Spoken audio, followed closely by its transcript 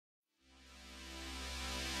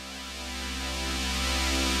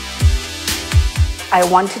I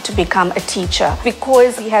wanted to become a teacher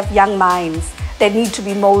because we have young minds that need to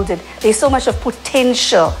be molded. There's so much of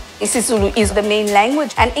potential. isiZulu is the main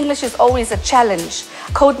language and English is always a challenge.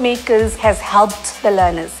 CodeMakers has helped the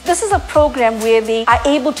learners. This is a program where they are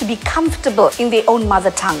able to be comfortable in their own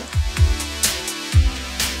mother tongue.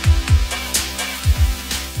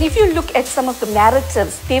 If you look at some of the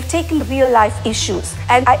narratives, they've taken real life issues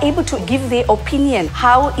and are able to give their opinion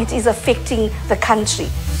how it is affecting the country.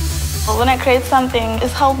 When I create something,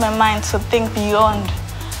 it's helped my mind to think beyond.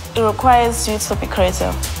 It requires you to be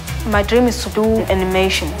creative. My dream is to do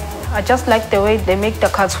animation. I just like the way they make the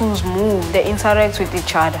cartoons move, they interact with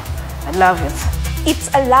each other. I love it. It's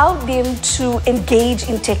allowed them to engage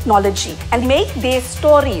in technology and make their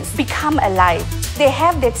stories become alive. They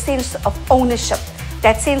have that sense of ownership,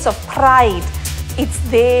 that sense of pride. It's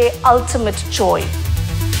their ultimate joy.